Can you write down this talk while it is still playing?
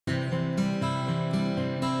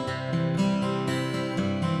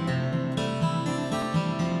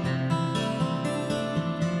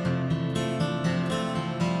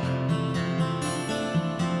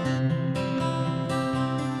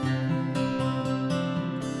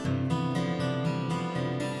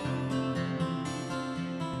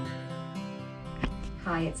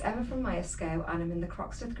Hi, it's Emma from Myerscough and I'm in the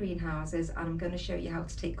Croxteth greenhouses and I'm going to show you how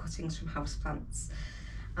to take cuttings from houseplants.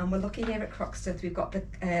 And we're looking here at Croxteth. We've got the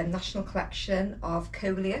National Collection of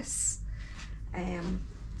Coleus.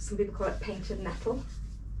 Some people call it painted nettle.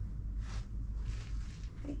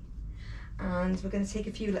 Okay. And we're going to take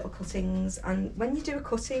a few little cuttings, and when you do a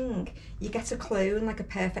cutting you get a clone, like a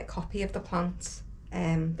perfect copy of the plant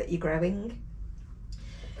that you're growing.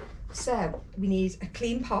 So we need a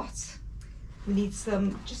clean pot. We need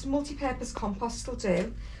some, just multi-purpose compost will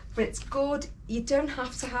do, but it's good, you don't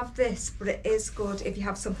have to have this, but it is good if you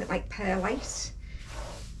have something like perlite.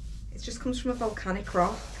 It just comes from a volcanic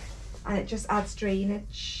rock and it just adds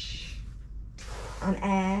drainage and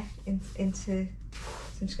air into,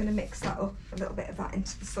 so I'm just going to mix that up, a little bit of that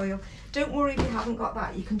into the soil. Don't worry if you haven't got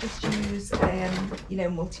that, you can just use you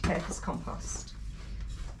know, multi-purpose compost.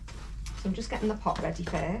 So I'm just getting the pot ready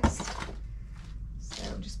first. So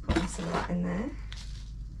I'm just putting some of that in there.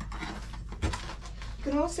 You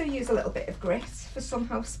can also use a little bit of grit for some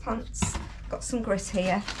house plants. Got some grit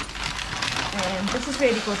here. This is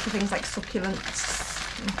really good for things like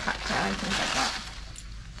succulents and cacti, things like that.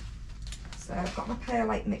 So I've got my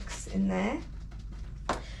perlite mix in there.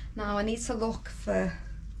 Now I need to look for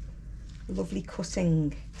a lovely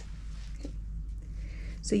cutting.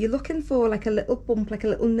 So you're looking for like a little bump, like a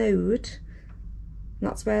little node. And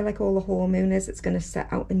that's where like all the hormone is. It's going to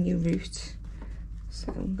set out a new root.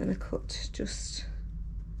 So I'm going to cut just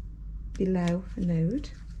below a node.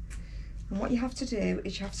 And what you have to do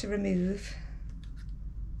is you have to remove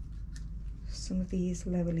some of these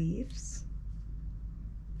lower leaves,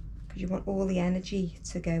 because you want all the energy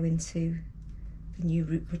to go into the new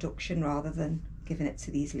root production rather than giving it to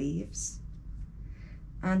these leaves.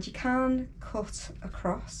 And you can cut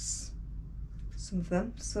across some of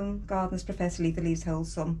them. Some gardeners prefer to leave the leaves whole,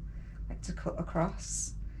 some like to cut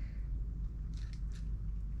across.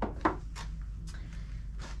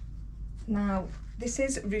 Now this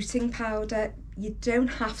is rooting powder. You don't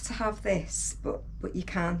have to have this, but you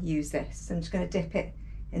can use this. I'm just going to dip it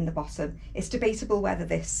in the bottom. It's debatable whether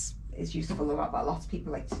this is useful or not, but a lot of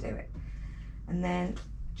people like to do it. And then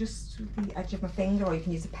just with the edge of my finger, or you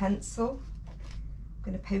can use a pencil, I'm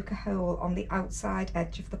going to poke a hole on the outside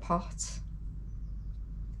edge of the pot.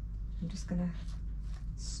 I'm just going to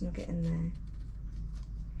snug it in there.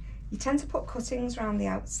 You tend to put cuttings around the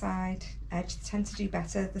outside edge, they tend to do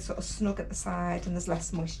better. They're sort of snug at the side and there's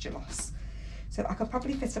less moisture loss. So I could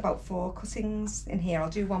probably fit about 4 cuttings in here. I'll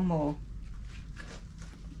do one more.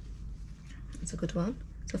 That's a good one.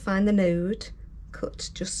 So find the node, cut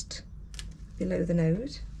just below the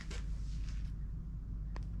node.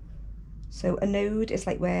 So a node is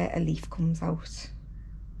like where a leaf comes out.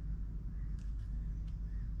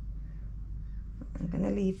 I'm going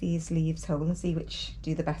to leave these leaves whole and see which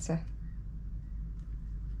do the better.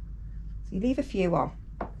 So you leave a few on.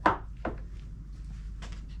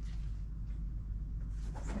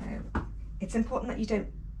 So it's important that you don't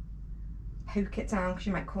poke it down because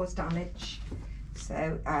you might cause damage.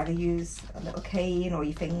 So either use a little cane or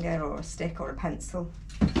your finger or a stick or a pencil,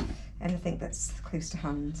 anything that's close to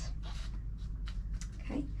hand.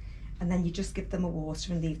 Okay. And then you just give them a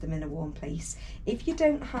water and leave them in a warm place. If you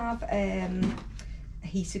don't have a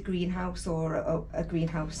heated greenhouse or a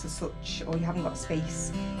greenhouse as such, or you haven't got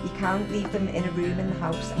space, you can leave them in a room in the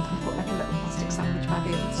house and you can put like a little plastic sandwich bag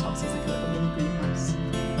over the top, so it's like a little mini greenhouse.